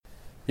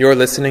You're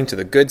listening to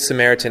the Good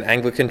Samaritan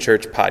Anglican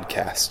Church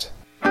podcast.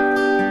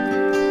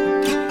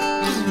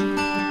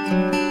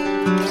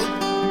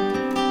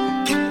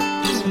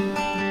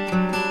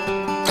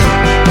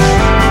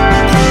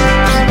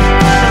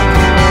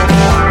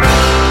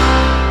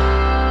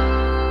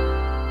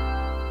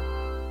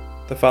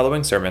 The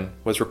following sermon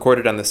was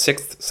recorded on the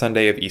 6th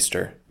Sunday of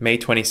Easter, May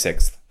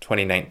 26,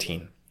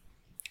 2019.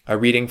 A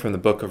reading from the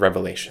book of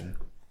Revelation.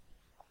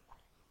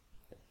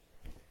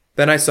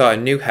 Then I saw a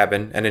new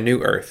heaven and a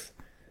new earth,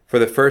 for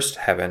the first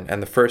heaven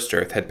and the first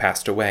earth had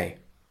passed away,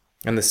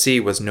 and the sea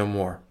was no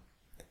more.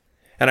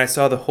 And I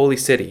saw the holy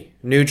city,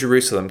 New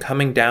Jerusalem,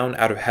 coming down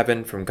out of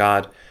heaven from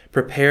God,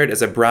 prepared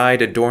as a bride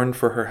adorned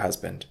for her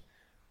husband.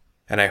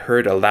 And I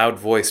heard a loud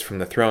voice from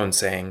the throne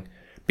saying,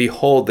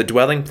 Behold, the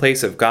dwelling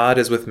place of God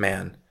is with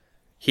man.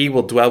 He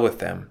will dwell with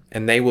them,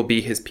 and they will be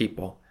his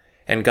people,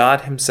 and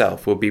God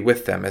himself will be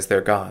with them as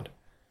their God.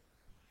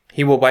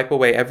 He will wipe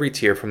away every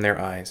tear from their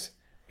eyes,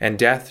 and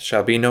death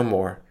shall be no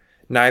more,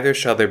 neither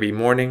shall there be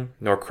mourning,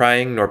 nor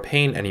crying, nor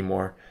pain any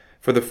more,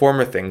 for the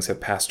former things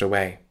have passed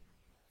away.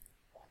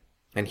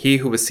 And he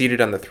who was seated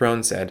on the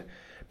throne said,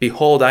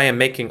 Behold, I am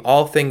making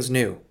all things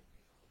new.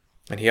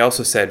 And he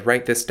also said,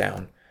 Write this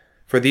down,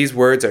 for these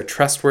words are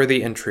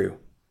trustworthy and true.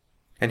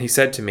 And he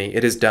said to me,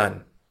 It is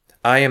done.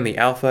 I am the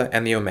Alpha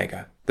and the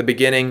Omega, the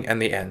beginning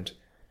and the end.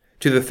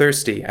 To the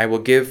thirsty I will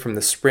give from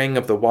the spring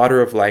of the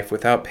water of life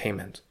without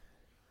payment.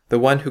 The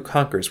one who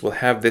conquers will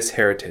have this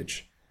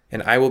heritage,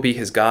 and I will be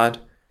his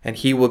God, and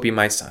he will be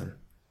my son.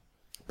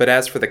 But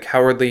as for the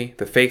cowardly,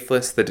 the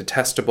faithless, the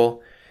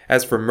detestable,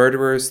 as for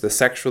murderers, the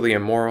sexually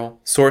immoral,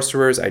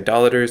 sorcerers,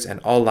 idolaters,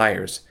 and all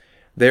liars,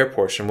 their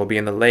portion will be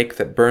in the lake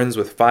that burns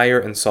with fire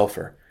and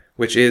sulfur,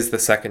 which is the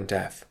second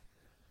death.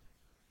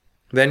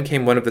 Then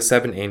came one of the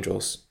 7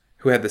 angels,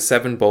 who had the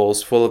 7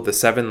 bowls full of the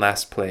 7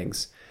 last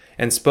plagues,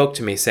 and spoke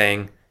to me,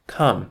 saying,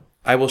 Come,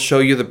 I will show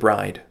you the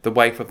bride, the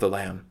wife of the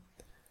Lamb.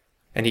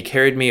 And he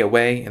carried me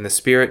away in the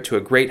Spirit to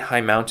a great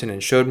high mountain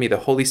and showed me the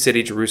holy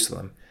city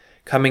Jerusalem,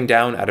 coming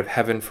down out of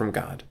heaven from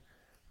God,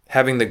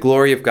 having the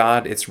glory of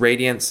God, its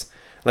radiance,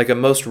 like a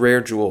most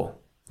rare jewel,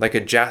 like a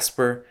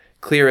jasper,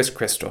 clear as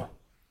crystal.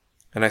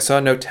 And I saw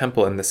no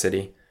temple in the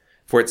city,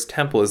 for its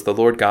temple is the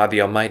Lord God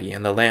the Almighty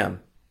and the Lamb.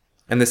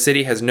 And the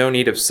city has no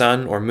need of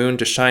sun or moon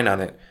to shine on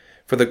it,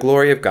 for the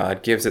glory of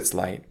God gives its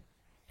light,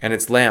 and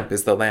its lamp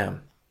is the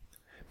Lamb.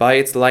 By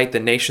its light the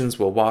nations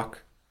will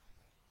walk,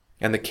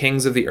 and the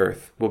kings of the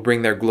earth will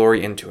bring their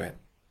glory into it.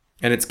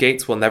 And its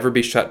gates will never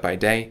be shut by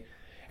day,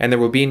 and there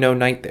will be no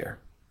night there.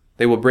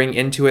 They will bring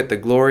into it the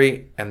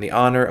glory and the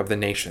honor of the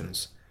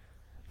nations.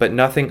 But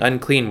nothing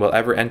unclean will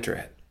ever enter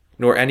it,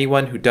 nor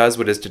anyone who does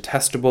what is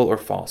detestable or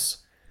false,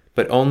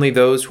 but only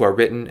those who are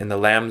written in the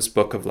Lamb's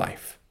book of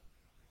life.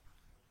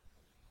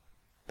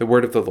 The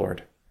word of the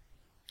Lord.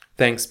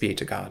 Thanks be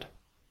to God.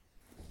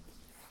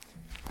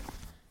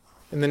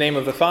 In the name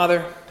of the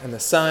Father, and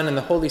the Son, and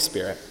the Holy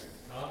Spirit.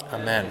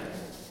 Amen.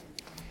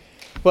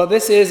 Well,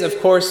 this is, of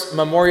course,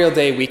 Memorial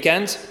Day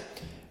weekend,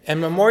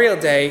 and Memorial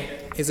Day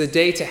is a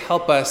day to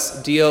help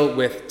us deal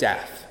with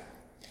death.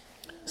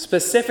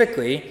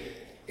 Specifically,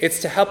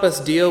 it's to help us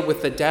deal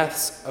with the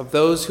deaths of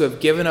those who have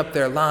given up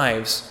their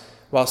lives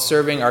while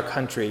serving our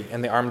country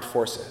in the armed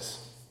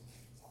forces.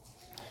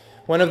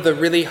 One of the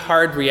really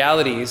hard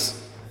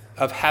realities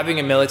of having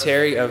a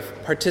military, of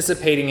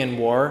participating in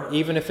war,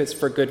 even if it's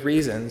for good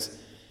reasons,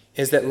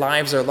 is that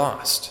lives are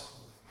lost.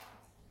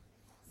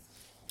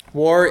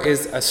 War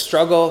is a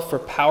struggle for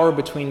power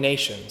between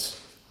nations.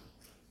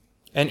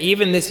 And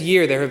even this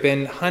year, there have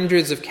been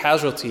hundreds of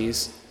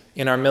casualties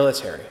in our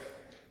military.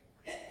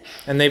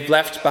 And they've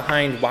left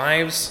behind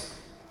wives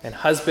and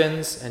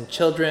husbands and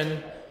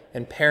children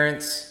and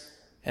parents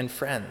and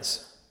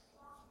friends.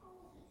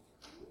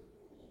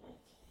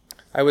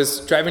 I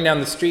was driving down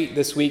the street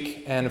this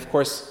week, and of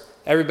course,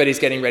 everybody's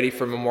getting ready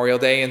for Memorial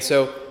Day, and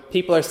so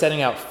people are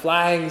setting out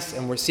flags,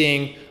 and we're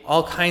seeing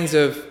all kinds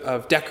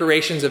of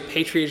decorations of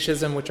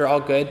patriotism, which are all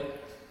good.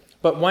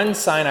 But one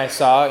sign I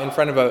saw in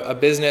front of a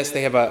business,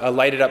 they have a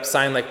lighted up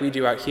sign like we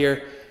do out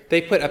here.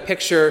 They put a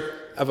picture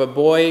of a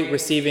boy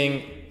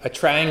receiving a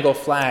triangle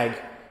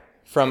flag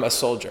from a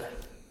soldier.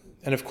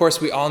 And of course,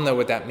 we all know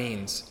what that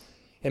means.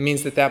 It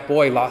means that that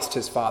boy lost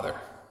his father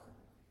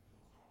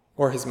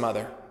or his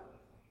mother.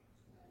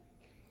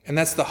 And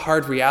that's the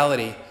hard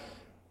reality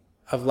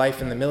of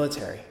life in the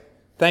military.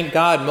 Thank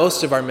God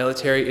most of our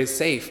military is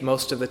safe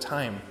most of the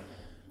time.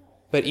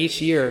 But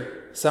each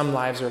year, some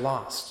lives are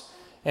lost.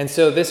 And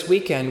so this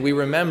weekend, we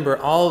remember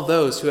all of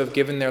those who have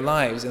given their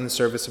lives in the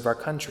service of our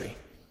country.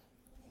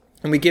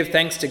 And we give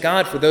thanks to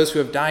God for those who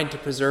have died to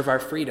preserve our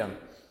freedom.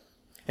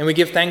 And we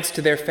give thanks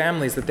to their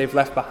families that they've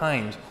left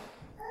behind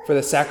for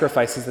the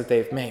sacrifices that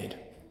they've made.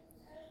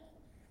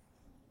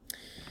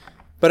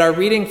 But our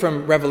reading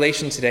from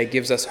Revelation today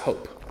gives us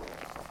hope.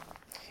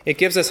 It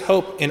gives us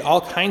hope in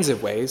all kinds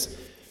of ways,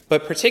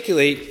 but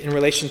particularly in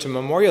relation to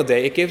Memorial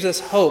Day, it gives us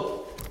hope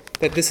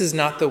that this is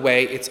not the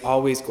way it's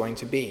always going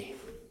to be.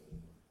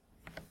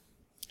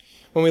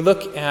 When we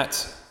look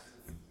at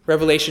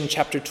Revelation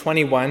chapter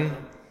 21,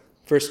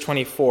 verse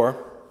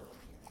 24,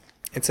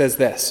 It says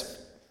this: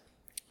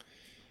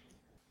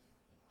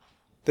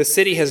 "The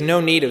city has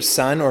no need of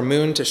sun or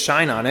moon to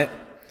shine on it,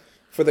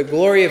 for the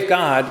glory of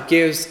God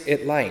gives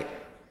it light,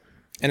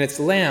 and its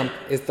lamp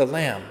is the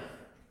Lamb.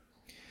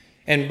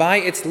 And by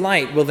its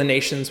light will the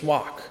nations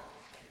walk,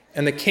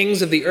 and the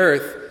kings of the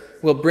earth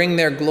will bring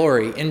their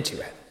glory into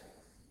it."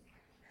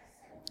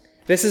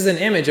 This is an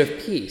image of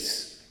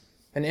peace,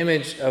 an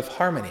image of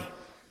harmony.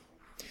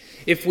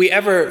 If we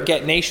ever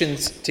get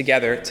nations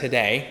together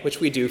today, which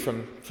we do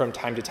from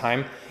time to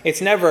time,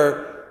 it's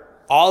never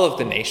all of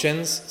the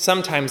nations,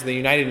 sometimes the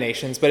United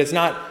Nations, but it's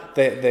not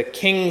the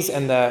kings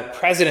and the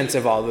presidents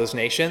of all those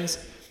nations.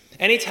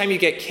 Anytime you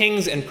get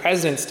kings and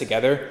presidents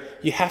together,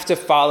 you have to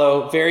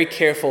follow very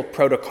careful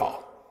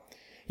protocol.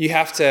 You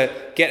have to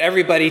get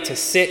everybody to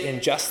sit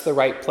in just the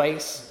right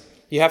place.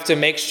 You have to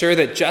make sure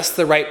that just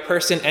the right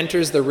person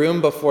enters the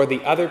room before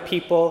the other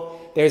people.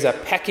 There's a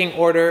pecking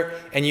order,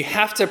 and you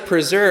have to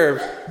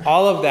preserve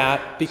all of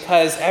that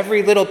because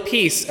every little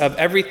piece of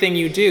everything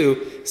you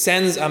do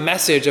sends a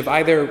message of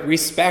either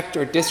respect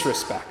or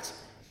disrespect.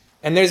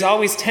 And there's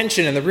always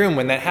tension in the room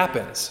when that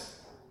happens.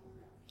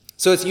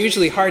 So it's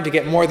usually hard to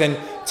get more than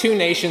 2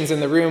 nations in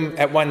the room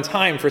at one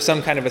time for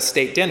some kind of a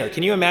state dinner.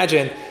 Can you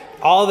imagine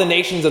all the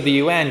nations of the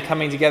UN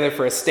coming together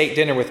for a state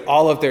dinner with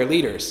all of their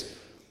leaders?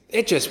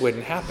 It just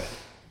wouldn't happen.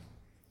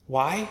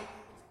 Why?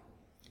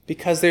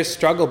 Because there's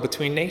struggle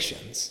between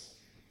nations.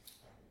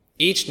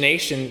 Each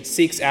nation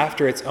seeks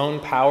after its own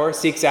power,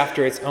 seeks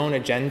after its own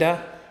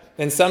agenda,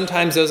 and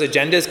sometimes those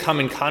agendas come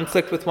in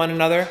conflict with one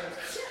another,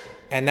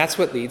 and that's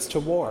what leads to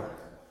war.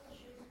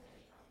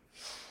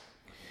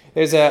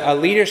 There's a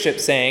leadership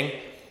saying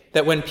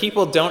that when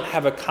people don't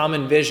have a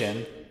common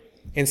vision,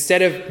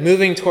 instead of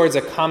moving towards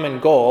a common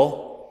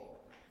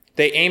goal,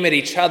 they aim at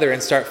each other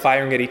and start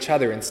firing at each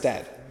other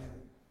instead.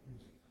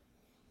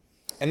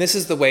 And this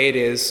is the way it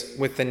is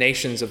with the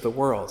nations of the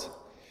world.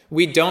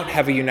 We don't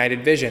have a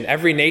united vision.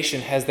 Every nation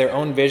has their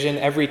own vision.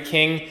 Every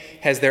king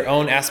has their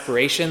own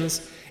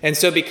aspirations. And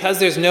so because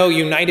there's no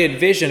united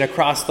vision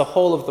across the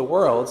whole of the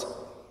world,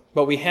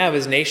 what we have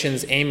is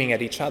nations aiming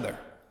at each other.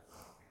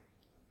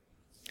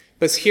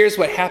 But here's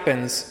what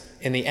happens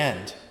in the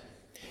end.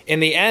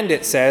 In the end,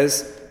 it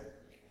says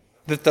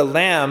that the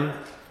Lamb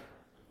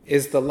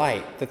is the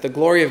light, that the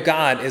glory of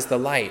God is the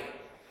light,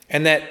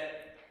 and that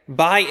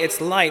by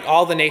its light,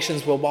 all the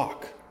nations will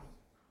walk.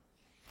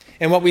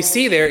 And what we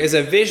see there is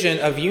a vision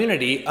of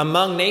unity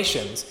among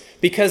nations,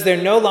 because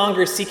they're no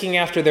longer seeking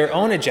after their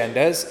own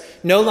agendas,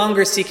 no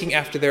longer seeking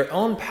after their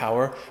own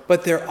power,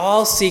 but they're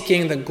all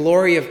seeking the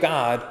glory of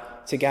God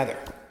together.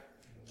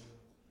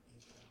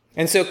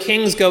 And so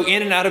kings go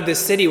in and out of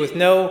this city with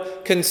no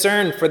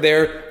concern for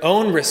their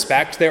own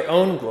respect, their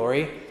own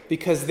glory,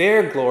 because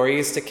their glory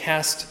is to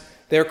cast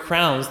their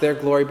crowns, their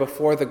glory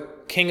before the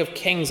King of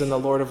Kings and the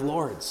Lord of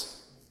Lords.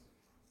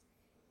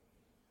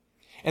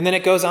 And then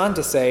it goes on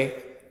to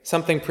say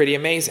something pretty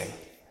amazing.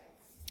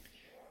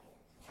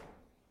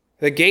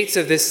 The gates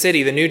of this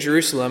city, the New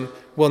Jerusalem,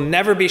 will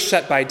never be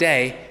shut by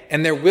day,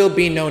 and there will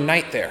be no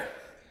night there,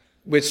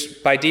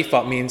 which by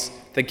default means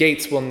the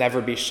gates will never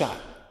be shut.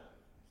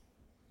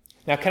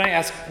 Now, can I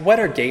ask, what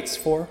are gates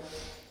for?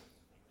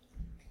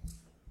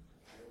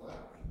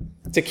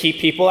 To keep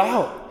people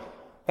out.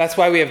 That's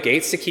why we have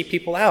gates, to keep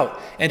people out.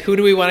 And who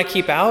do we want to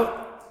keep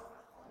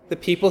out? The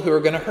people who are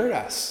going to hurt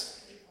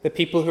us, the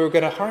people who are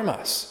going to harm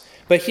us.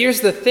 But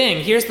here's the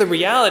thing, here's the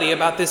reality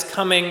about this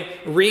coming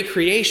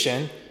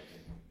recreation,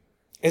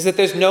 is that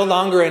there's no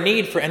longer a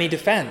need for any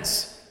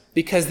defense,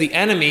 because the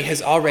enemy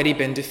has already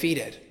been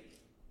defeated.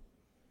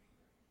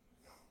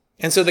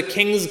 And so the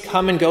kings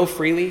come and go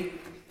freely,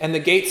 and the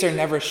gates are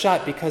never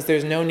shut because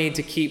there's no need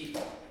to keep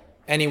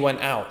anyone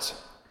out.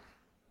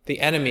 The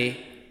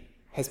enemy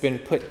has been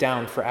put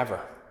down forever.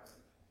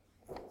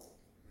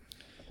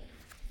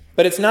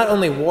 But it's not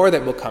only war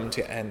that will come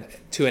to an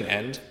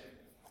end.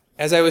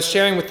 As I was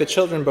sharing with the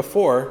children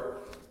before,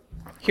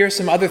 here are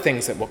some other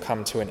things that will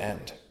come to an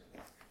end.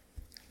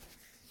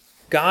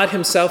 God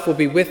himself will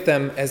be with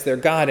them as their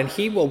God, and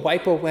he will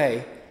wipe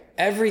away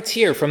every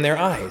tear from their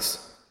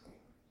eyes.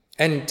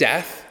 And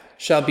death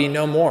shall be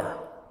no more.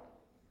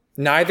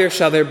 Neither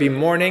shall there be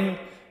mourning,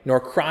 nor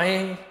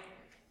crying,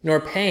 nor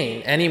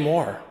pain any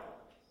more,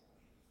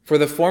 for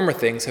the former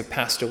things have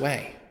passed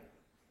away.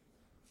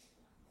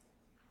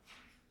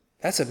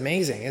 That's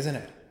amazing, isn't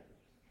it?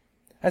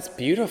 That's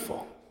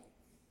beautiful.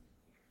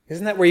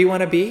 Isn't that where you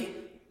want to be?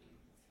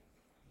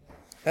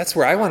 That's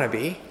where I want to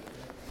be.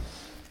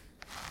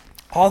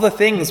 All the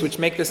things which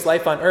make this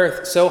life on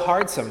earth so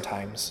hard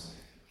sometimes,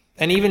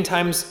 and even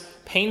times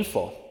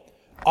painful,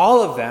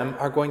 all of them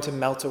are going to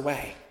melt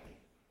away.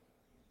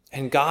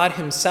 And God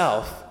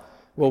himself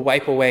will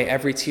wipe away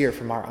every tear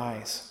from our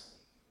eyes,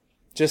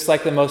 just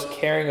like the most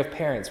caring of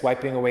parents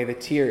wiping away the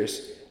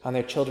tears on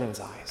their children's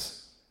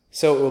eyes.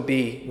 So it will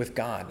be with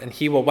God, and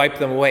he will wipe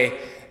them away,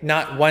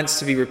 not once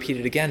to be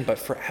repeated again, but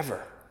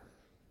forever.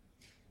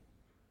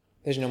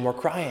 There's no more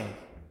crying.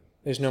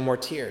 There's no more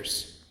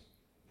tears.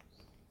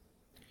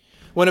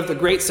 One of the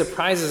great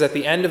surprises at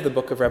the end of the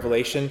book of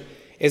Revelation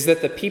is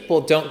that the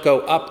people don't go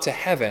up to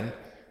heaven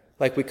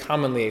like we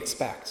commonly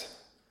expect.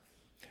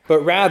 But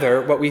rather,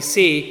 what we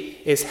see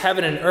is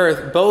heaven and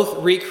earth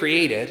both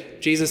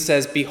recreated. Jesus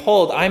says,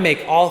 "Behold, I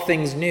make all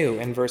things new,"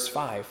 in verse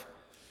 5.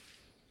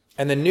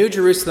 And the New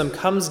Jerusalem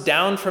comes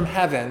down from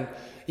heaven,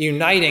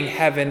 uniting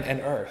heaven and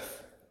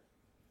earth.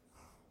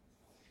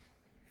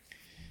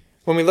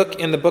 When we look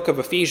in the book of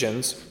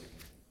Ephesians,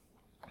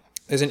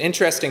 there's an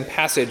interesting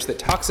passage that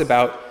talks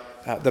about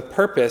the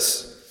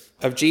purpose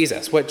of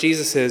Jesus, what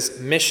Jesus'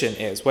 mission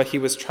is, what he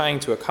was trying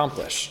to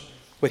accomplish,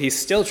 what he's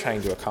still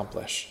trying to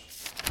accomplish.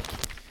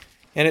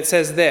 And it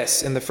says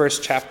this in the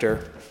first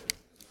chapter,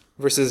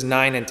 verses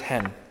 9 and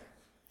 10.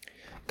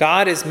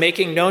 God is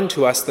making known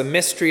to us the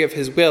mystery of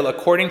his will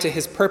according to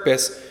his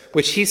purpose,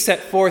 which he set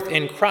forth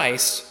in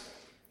Christ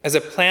as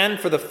a plan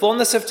for the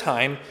fullness of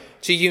time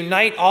to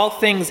unite all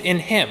things in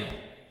him,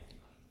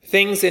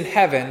 things in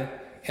heaven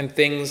and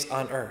things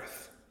on earth.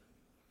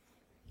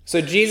 So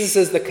Jesus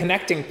is the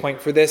connecting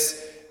point for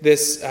this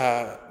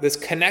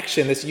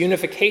connection, this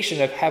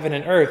unification of heaven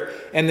and earth.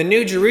 And the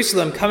New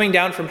Jerusalem coming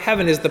down from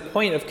heaven is the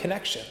point of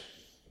connection.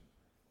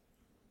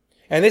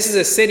 And this is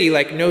a city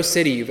like no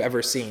city you've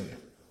ever seen.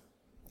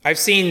 I've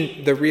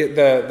seen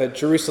the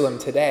Jerusalem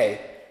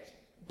today,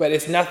 but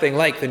it's nothing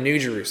like the New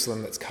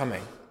Jerusalem that's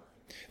coming.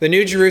 The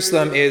New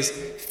Jerusalem is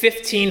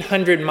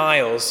 1,500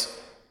 miles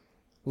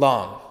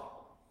long,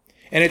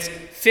 and it's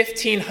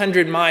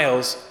 1,500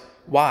 miles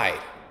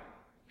wide.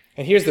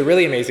 And here's the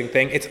really amazing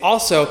thing. It's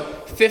also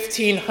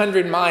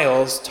 1,500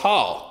 miles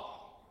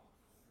tall.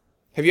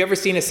 Have you ever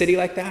seen a city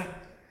like that?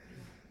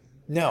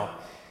 No.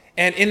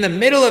 And in the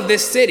middle of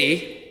this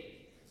city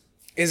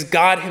is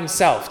God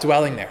himself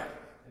dwelling there.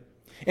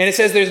 And it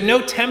says there's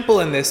no temple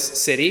in this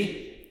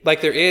city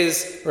like there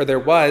is or there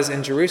was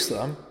in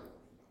Jerusalem.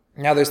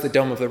 Now there's the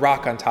Dome of the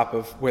Rock on top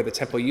of where the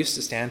temple used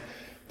to stand.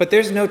 But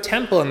there's no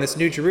temple in this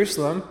New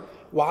Jerusalem.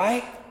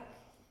 Why?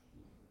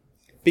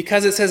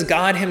 Because it says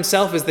God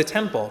himself is the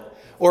temple.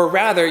 Or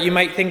rather, you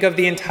might think of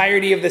the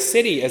entirety of the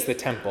city as the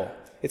temple.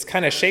 It's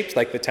kind of shaped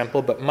like the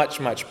temple, but much,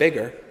 much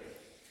bigger.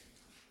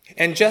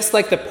 And just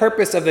like the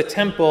purpose of the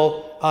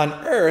temple on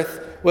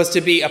earth was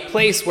to be a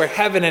place where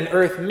heaven and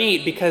earth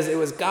meet because it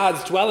was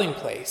God's dwelling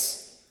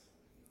place,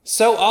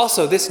 so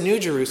also this New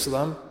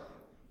Jerusalem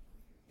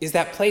is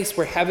that place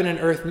where heaven and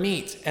earth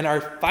meet and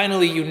are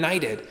finally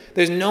united.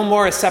 There's no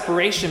more a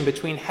separation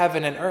between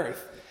heaven and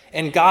earth.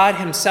 And God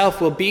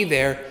himself will be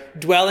there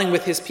dwelling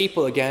with his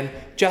people again,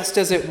 just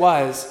as it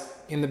was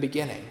in the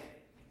beginning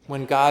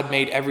when God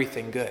made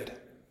everything good.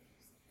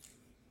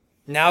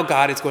 Now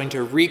God is going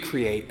to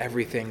recreate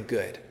everything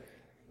good,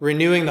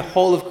 renewing the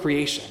whole of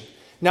creation,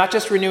 not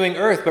just renewing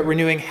earth, but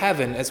renewing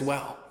heaven as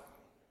well.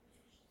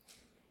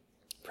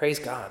 Praise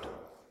God.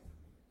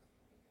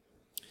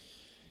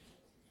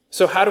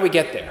 So how do we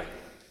get there?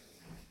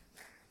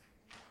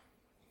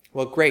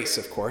 Well, grace,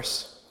 of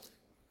course.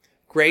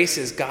 Grace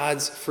is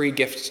God's free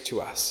gift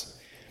to us.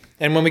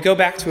 And when we go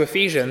back to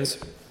Ephesians,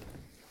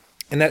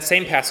 in that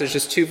same passage,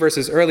 just 2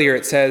 verses earlier,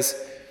 it says,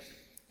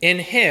 "In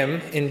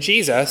him, in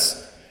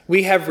Jesus,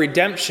 we have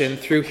redemption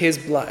through his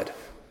blood,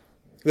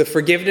 the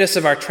forgiveness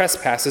of our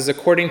trespasses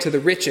according to the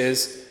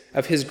riches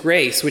of his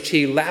grace, which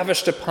he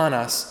lavished upon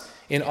us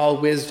in all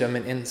wisdom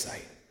and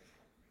insight."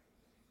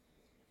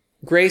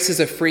 Grace is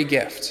a free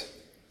gift,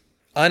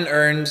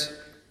 unearned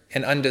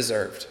and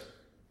undeserved.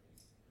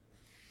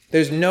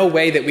 There's no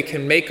way that we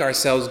can make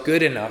ourselves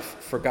good enough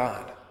for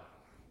God.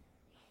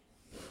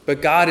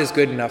 But God is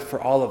good enough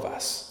for all of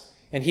us,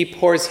 and he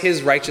pours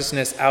his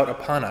righteousness out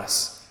upon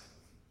us.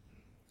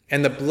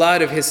 And the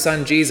blood of his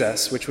son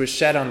Jesus, which was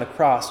shed on the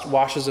cross,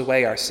 washes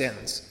away our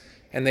sins,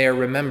 and they are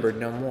remembered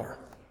no more.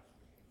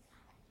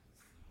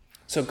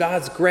 So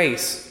God's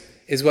grace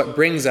is what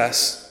brings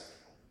us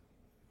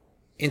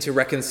into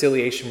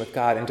reconciliation with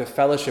God, into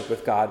fellowship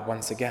with God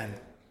once again.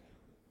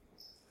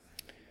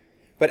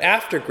 But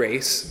after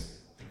grace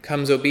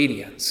comes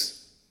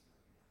obedience.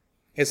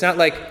 It's not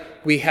like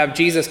we have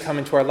Jesus come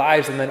into our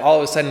lives and then all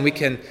of a sudden we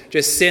can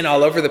just sin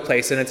all over the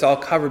place and it's all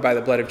covered by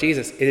the blood of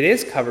Jesus. It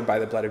is covered by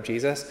the blood of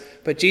Jesus,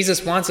 but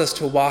Jesus wants us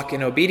to walk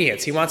in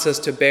obedience. He wants us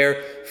to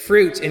bear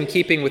fruit in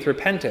keeping with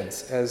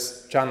repentance,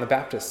 as John the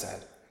Baptist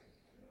said.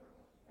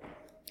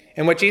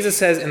 And what Jesus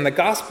says in the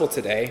gospel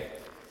today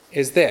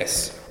is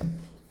this.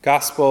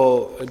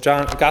 Gospel of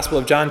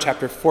John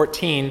chapter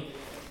 14,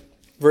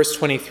 verse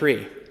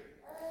 23.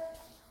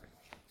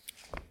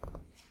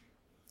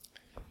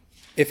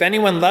 "If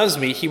anyone loves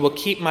me, he will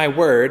keep my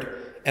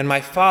word, and my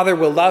Father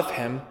will love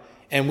him,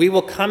 and we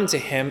will come to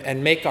him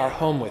and make our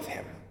home with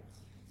him."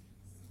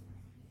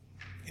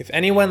 If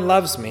anyone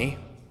loves me,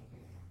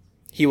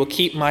 he will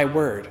keep my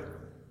word.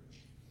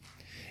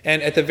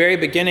 And at the very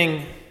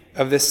beginning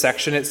of this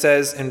section, it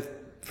says in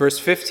verse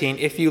 15,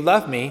 "If you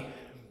love me,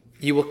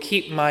 you will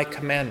keep my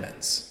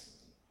commandments."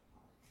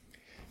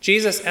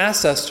 Jesus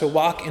asks us to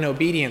walk in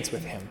obedience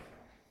with him.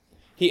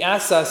 He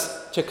asks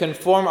us to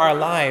conform our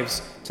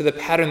lives to the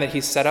pattern that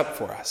he's set up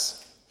for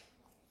us.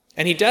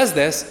 And he does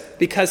this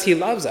because he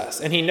loves us,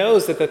 and he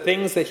knows that the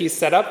things that he's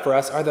set up for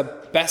us are the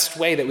best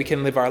way that we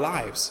can live our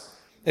lives.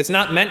 It's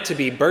not meant to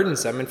be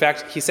burdensome. In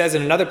fact, he says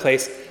in another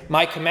place,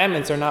 my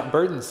commandments are not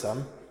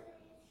burdensome.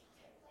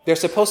 They're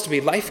supposed to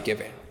be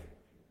life-giving.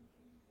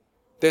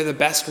 They're the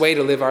best way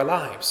to live our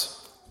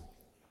lives.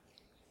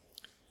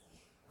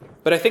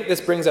 But I think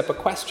this brings up a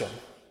question.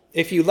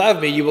 If you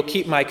love me, you will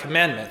keep my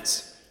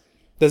commandments.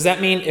 Does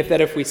that mean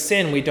if we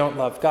sin, we don't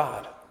love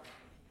God?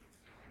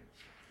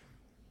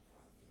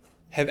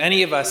 Have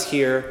any of us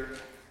here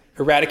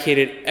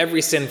eradicated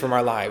every sin from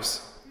our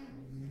lives?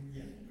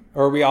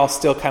 Or are we all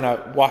still kind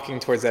of walking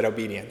towards that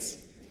obedience?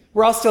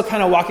 We're all still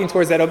kind of walking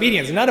towards that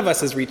obedience. None of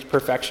us has reached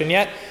perfection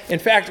yet. In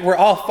fact, we're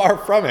all far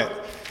from it.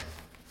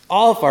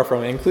 All far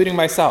from it, including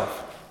myself.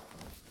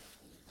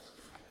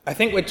 I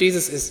think what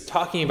Jesus is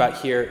talking about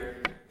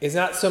here is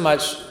not so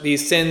much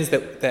these sins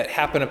that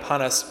happen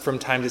upon us from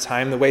time to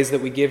time, the ways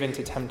that we give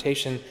into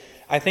temptation.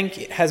 I think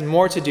it has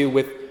more to do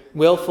with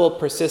willful,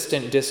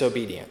 persistent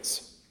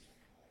disobedience.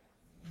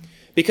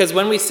 Because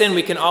when we sin,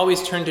 we can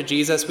always turn to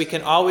Jesus, we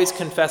can always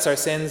confess our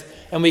sins,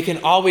 and we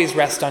can always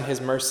rest on his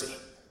mercy.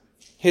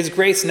 His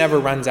grace never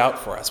runs out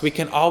for us. We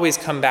can always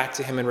come back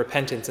to him in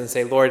repentance and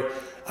say, Lord,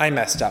 I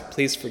messed up,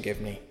 please forgive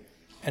me.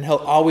 And he'll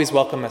always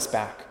welcome us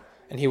back,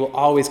 and he will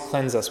always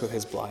cleanse us with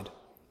his blood.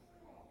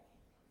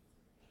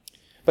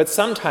 But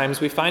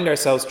sometimes we find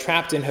ourselves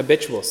trapped in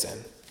habitual sin.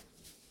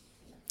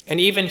 And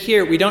even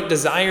here, we don't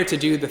desire to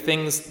do the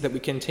things that we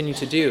continue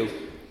to do.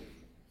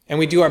 And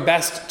we do our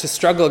best to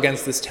struggle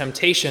against this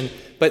temptation,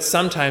 but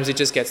sometimes it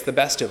just gets the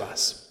best of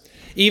us.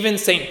 Even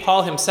St.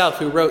 Paul himself,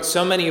 who wrote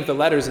so many of the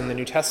letters in the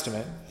New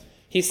Testament,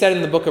 he said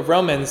in the book of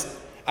Romans,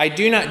 I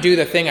do not do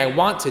the thing I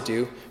want to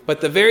do,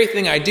 but the very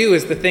thing I do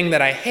is the thing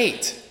that I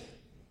hate.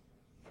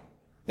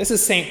 This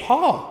is St.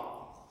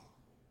 Paul,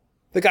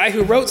 the guy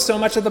who wrote so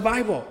much of the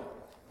Bible.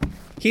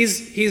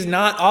 He's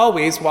not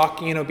always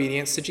walking in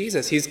obedience to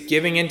Jesus. He's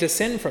giving in to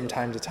sin from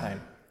time to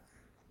time.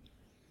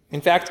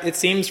 In fact, it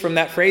seems from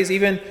that phrase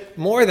even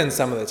more than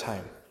some of the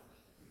time.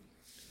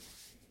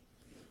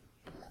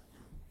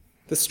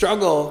 The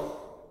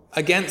struggle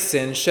against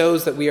sin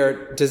shows that we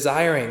are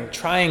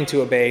trying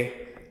to obey,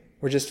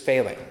 we're just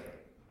failing.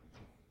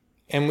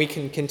 And we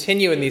can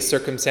continue in these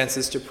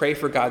circumstances to pray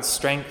for God's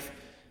strength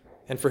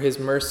and for his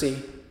mercy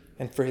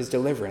and for his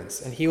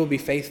deliverance. And he will be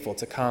faithful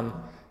to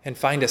come and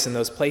find us in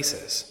those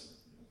places.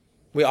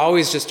 We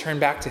always just turn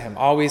back to him,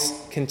 always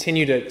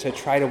continue to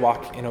try to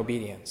walk in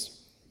obedience.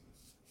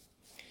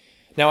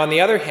 Now, on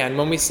the other hand,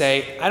 when we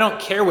say, I don't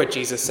care what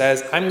Jesus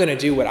says, I'm going to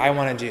do what I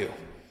want to do,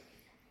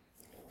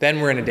 then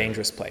we're in a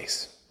dangerous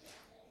place.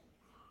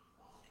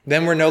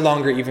 Then we're no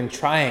longer even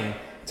trying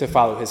to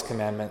follow his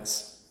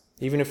commandments,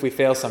 even if we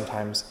fail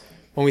sometimes.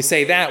 When we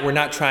say that, we're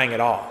not trying at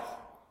all.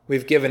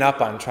 We've given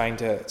up on trying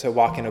to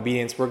walk in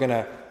obedience. We're going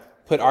to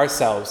put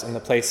ourselves in the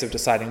place of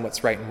deciding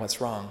what's right and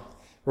what's wrong.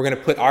 We're going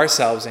to put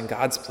ourselves in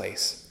God's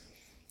place.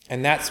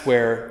 And that's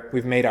where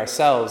we've made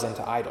ourselves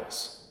into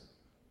idols.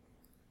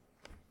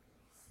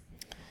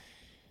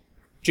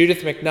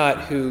 Judith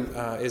McNutt, who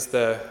is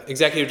the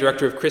executive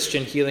director of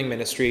Christian Healing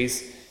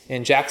Ministries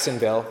in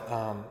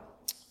Jacksonville,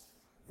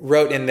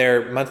 wrote in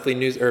their monthly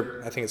news,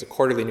 or I think it's a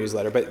quarterly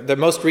newsletter, but the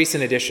most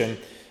recent edition,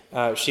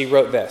 she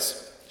wrote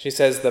this. She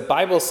says, the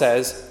Bible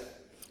says,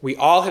 we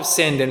all have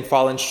sinned and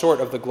fallen short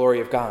of the glory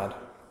of God.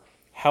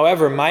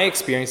 However, my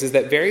experience is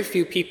that very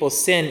few people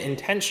sin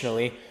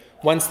intentionally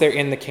once they're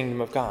in the kingdom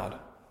of God.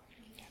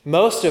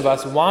 Most of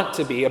us want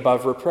to be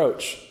above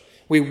reproach.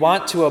 We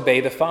want to obey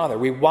the Father.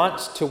 We want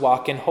to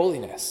walk in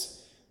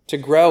holiness, to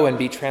grow and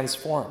be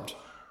transformed.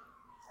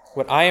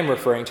 What I am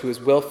referring to is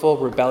willful,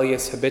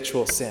 rebellious,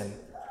 habitual sin.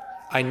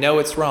 I know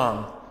it's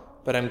wrong,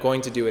 but I'm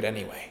going to do it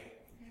anyway.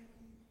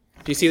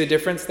 Do you see the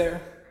difference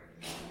there?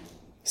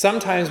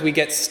 Sometimes we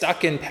get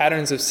stuck in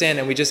patterns of sin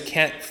and we just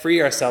can't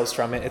free ourselves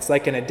from it. It's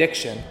like an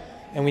addiction,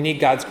 and we need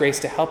God's grace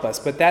to help us.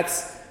 But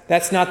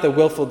that's not the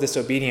willful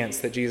disobedience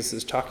that Jesus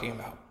is talking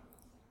about.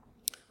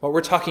 What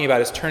we're talking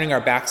about is turning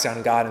our backs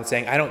on God and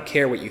saying, I don't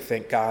care what you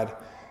think, God.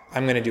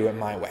 I'm going to do it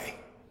my way.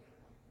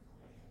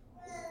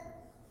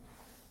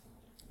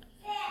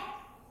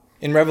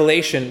 In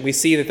Revelation, we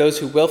see that those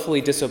who willfully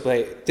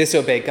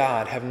disobey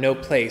God have no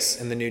place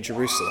in the New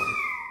Jerusalem.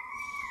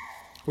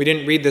 We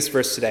didn't read this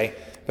verse today,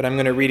 but I'm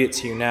going to read it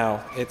to you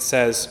now. It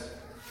says,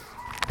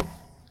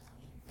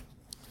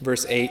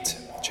 verse 8,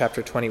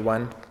 chapter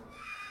 21,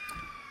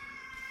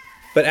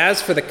 but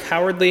as for the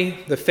cowardly,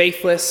 the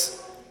faithless,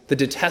 the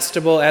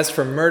detestable, as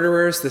for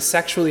murderers, the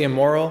sexually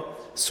immoral,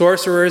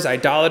 sorcerers,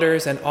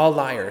 idolaters, and all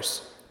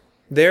liars,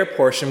 their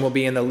portion will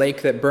be in the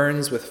lake that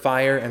burns with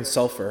fire and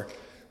sulfur,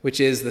 which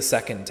is the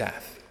second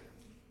death.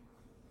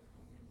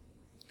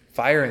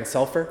 Fire and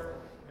sulfur?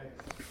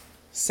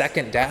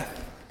 Second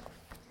death?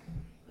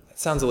 That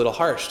sounds a little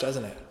harsh,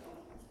 doesn't it?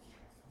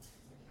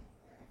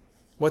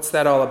 What's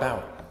that all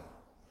about?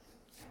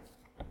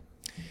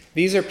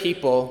 These are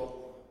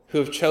people who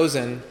have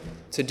chosen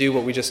to do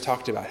what we just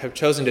talked about, have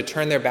chosen to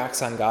turn their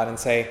backs on God and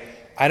say,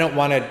 I don't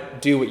want to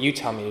do what you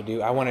tell me to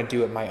do. I want to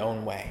do it my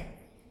own way.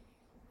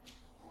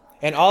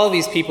 And all of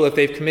these people, if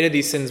they've committed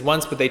these sins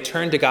once, but they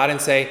turn to God and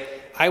say,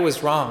 I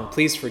was wrong,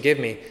 please forgive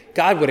me,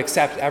 God would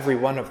accept every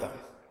one of them.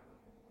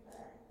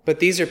 But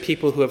these are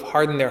people who have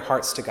hardened their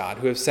hearts to God,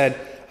 who have said,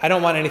 I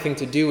don't want anything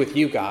to do with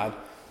you, God.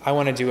 I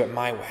want to do it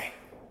my way.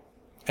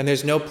 And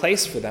there's no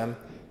place for them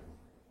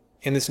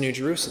in this New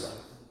Jerusalem.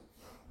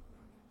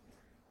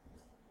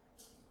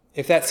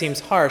 If that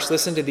seems harsh,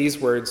 listen to these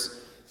words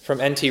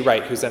from N.T.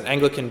 Wright, who's an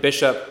Anglican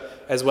bishop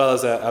as well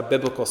as a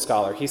biblical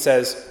scholar. He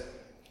says,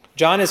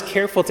 John is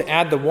careful to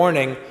add the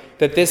warning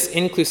that this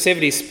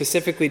inclusivity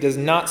specifically does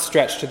not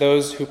stretch to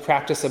those who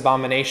practice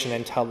abomination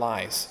and tell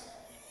lies.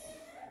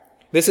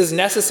 This is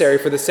necessary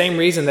for the same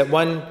reason that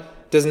one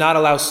does not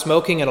allow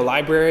smoking in a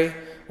library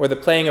or the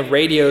playing of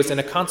radios in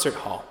a concert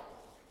hall.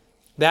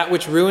 That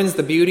which ruins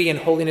the beauty and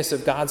holiness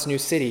of God's new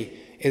city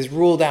is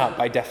ruled out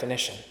by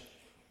definition.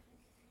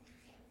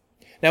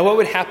 Now, what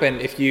would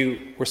happen if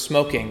you were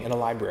smoking in a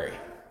library?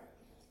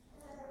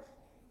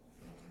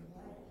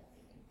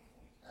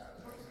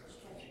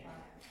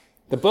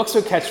 The books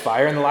would catch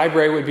fire and the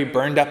library would be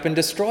burned up and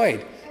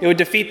destroyed. It would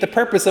defeat the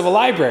purpose of a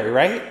library,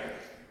 right?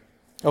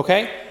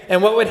 Okay?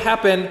 And what would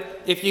happen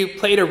if you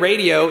played a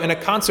radio in a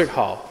concert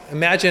hall?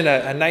 Imagine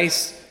a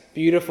nice,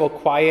 beautiful,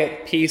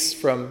 quiet piece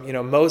from,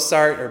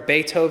 Mozart or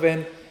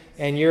Beethoven,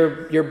 and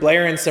you're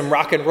blaring some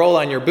rock and roll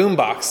on your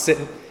boombox.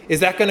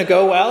 Is that going to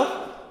go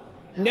well?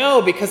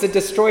 No, because it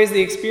destroys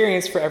the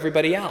experience for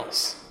everybody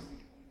else.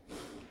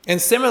 And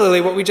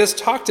similarly, what we just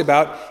talked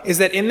about is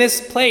that in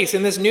this place,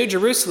 in this New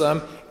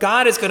Jerusalem,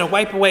 God is going to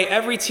wipe away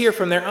every tear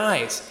from their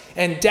eyes,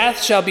 and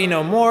death shall be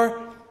no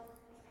more.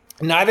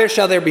 Neither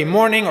shall there be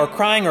mourning or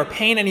crying or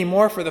pain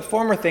anymore, for the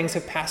former things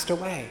have passed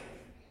away.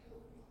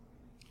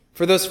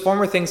 For those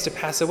former things to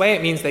pass away,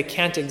 it means they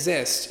can't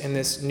exist in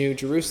this New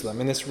Jerusalem,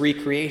 in this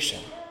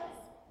recreation.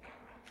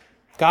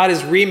 God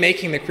is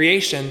remaking the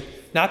creation,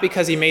 not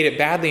because he made it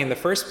badly in the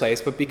first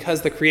place, but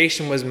because the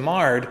creation was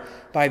marred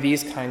by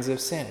these kinds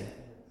of sin,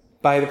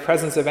 by the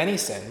presence of any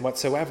sin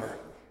whatsoever.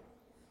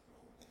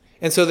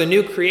 And so the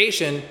new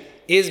creation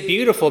is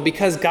beautiful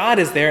because God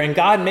is there, and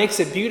God makes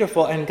it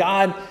beautiful, and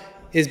God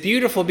is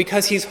beautiful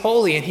because he's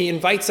holy, and he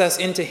invites us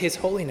into his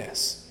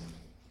holiness.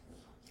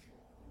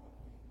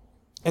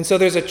 And so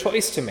there's a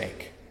choice to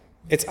make.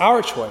 It's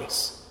our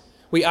choice.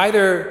 We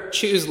either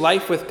choose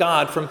life with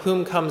God, from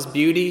whom comes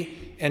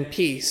beauty and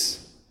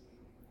peace,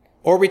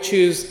 or we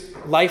choose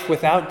life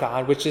without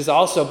God, which is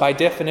also, by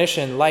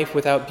definition, life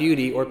without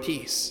beauty or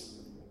peace.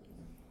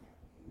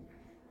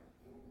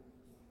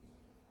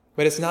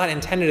 But it's not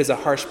intended as a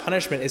harsh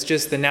punishment. It's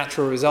just the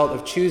natural result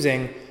of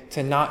choosing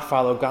to not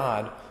follow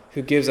God,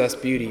 who gives us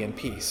beauty and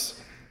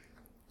peace.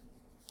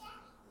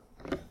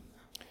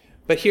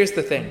 But here's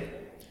the thing.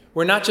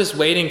 We're not just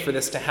waiting for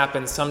this to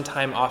happen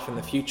sometime off in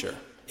the future.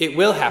 It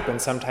will happen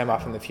sometime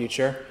off in the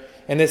future.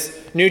 And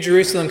this New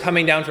Jerusalem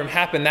coming down from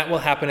heaven, that will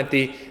happen at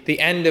the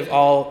end of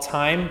all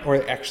time,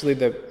 or actually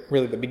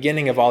the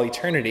beginning of all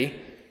eternity,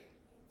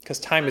 because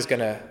time is going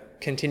to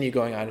continue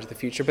going on into the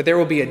future. But there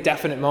will be a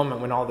definite moment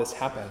when all this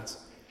happens.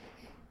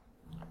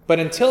 But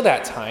until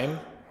that time,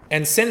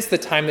 and since the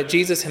time that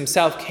Jesus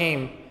himself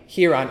came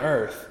here on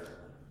earth,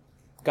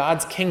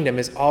 God's kingdom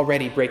is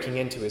already breaking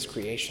into his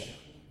creation.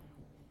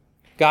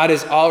 God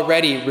is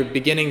already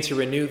beginning to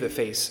renew the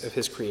face of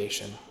his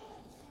creation.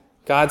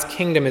 God's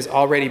kingdom is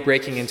already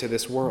breaking into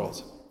this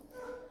world.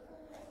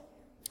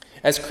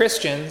 As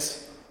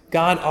Christians,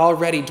 God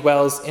already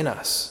dwells in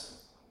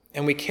us,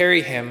 and we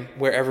carry him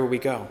wherever we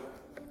go.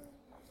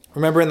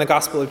 Remember in the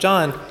Gospel of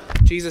John,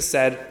 Jesus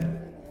said,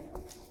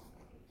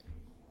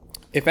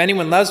 "If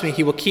anyone loves me,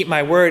 he will keep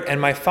my word, and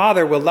my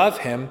Father will love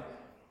him,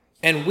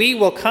 and we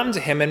will come to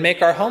him and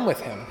make our home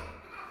with him."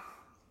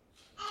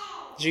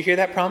 Did you hear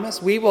that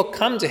promise? We will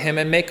come to him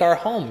and make our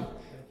home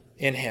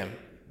in him.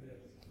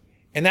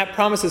 And that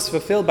promise is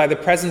fulfilled by the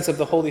presence of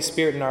the Holy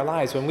Spirit in our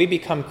lives. When we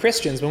become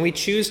Christians, when we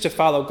choose to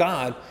follow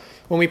God,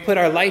 when we put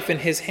our life in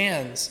his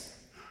hands,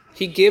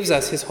 he gives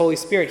us his Holy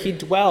Spirit. He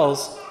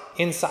dwells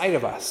inside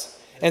of us.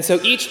 And so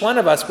each one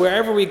of us,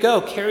 wherever we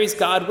go, carries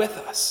God with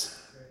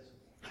us.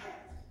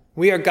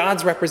 We are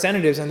God's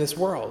representatives in this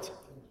world.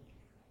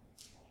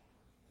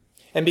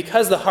 And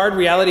because the hard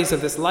realities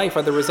of this life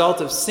are the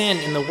result of sin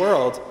in the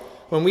world,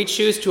 when we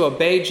choose to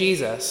obey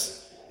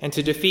Jesus and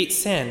to defeat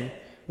sin,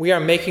 we are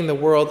making the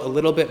world a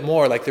little bit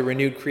more like the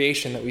renewed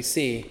creation that we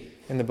see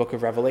in the book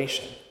of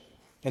Revelation,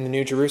 in the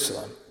New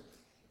Jerusalem.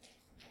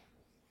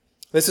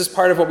 This is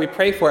part of what we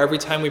pray for every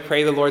time we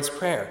pray the Lord's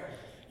Prayer.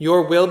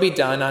 Your will be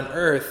done on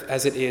earth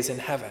as it is in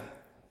heaven.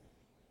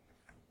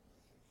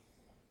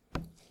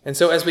 And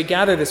so as we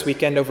gather this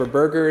weekend over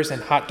burgers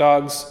and hot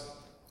dogs,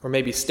 or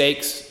maybe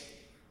steaks,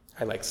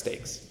 I like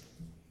steaks,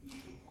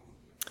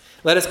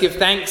 let us give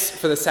thanks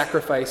for the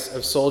sacrifice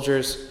of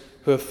soldiers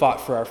who have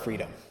fought for our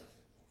freedom.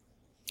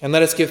 And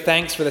let us give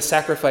thanks for the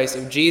sacrifice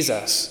of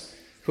Jesus,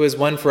 who has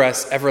won for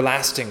us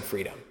everlasting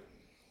freedom.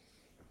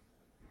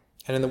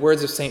 And in the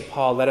words of St.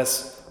 Paul, let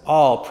us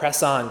all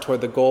press on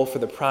toward the goal for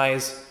the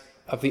prize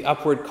of the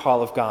upward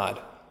call of God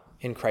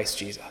in Christ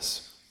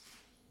Jesus.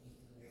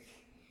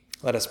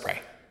 Let us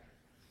pray.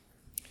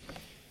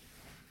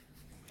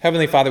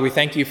 Heavenly Father, we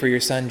thank you for your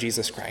Son,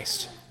 Jesus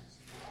Christ.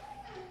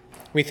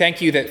 We thank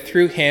you that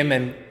through him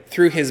and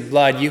through his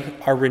blood, you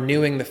are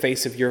renewing the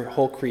face of your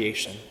whole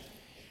creation,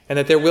 and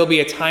that there will be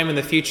a time in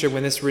the future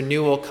when this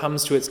renewal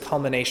comes to its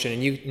culmination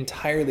and you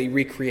entirely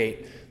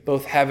recreate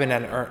both heaven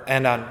and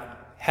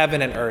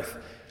earth,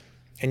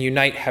 and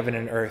unite heaven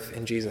and earth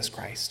in Jesus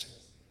Christ.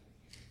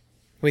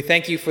 We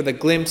thank you for the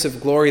glimpse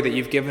of glory that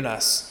you've given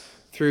us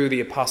through the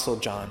Apostle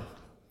John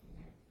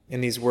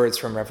in these words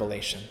from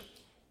Revelation.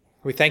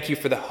 We thank you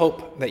for the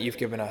hope that you've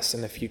given us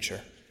in the future.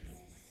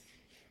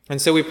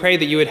 And so we pray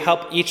that you would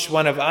help each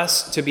one of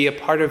us to be a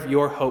part of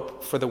your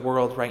hope for the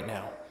world right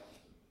now.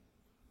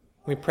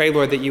 We pray,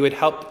 Lord, that you would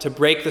help to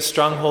break the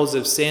strongholds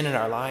of sin in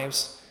our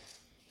lives,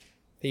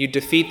 that you'd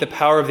defeat the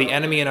power of the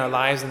enemy in our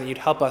lives, and that you'd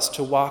help us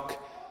to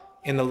walk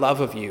in the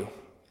love of you,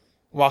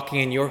 walking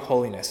in your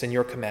holiness and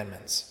your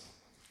commandments.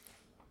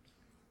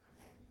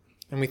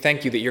 And we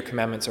thank you that your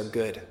commandments are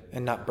good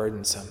and not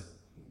burdensome,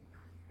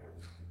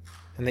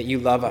 and that you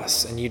love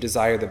us and you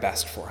desire the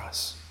best for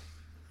us.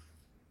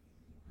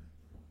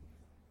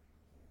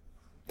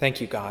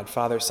 Thank you, God,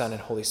 Father, Son,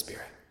 and Holy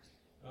Spirit.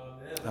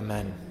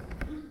 Amen.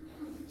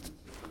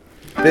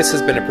 This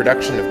has been a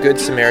production of Good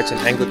Samaritan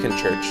Anglican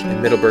Church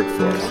in Middleburg,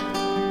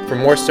 Florida. For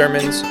more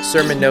sermons,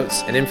 sermon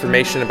notes, and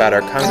information about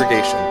our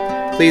congregation,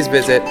 please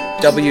visit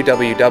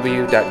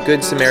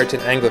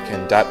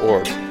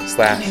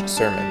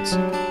www.goodsamaritananglican.org/sermons.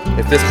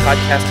 If this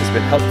podcast has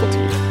been helpful to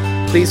you,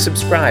 please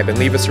subscribe and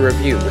leave us a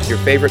review with your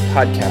favorite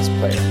podcast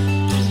player.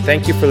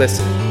 Thank you for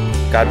listening.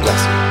 God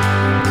bless you.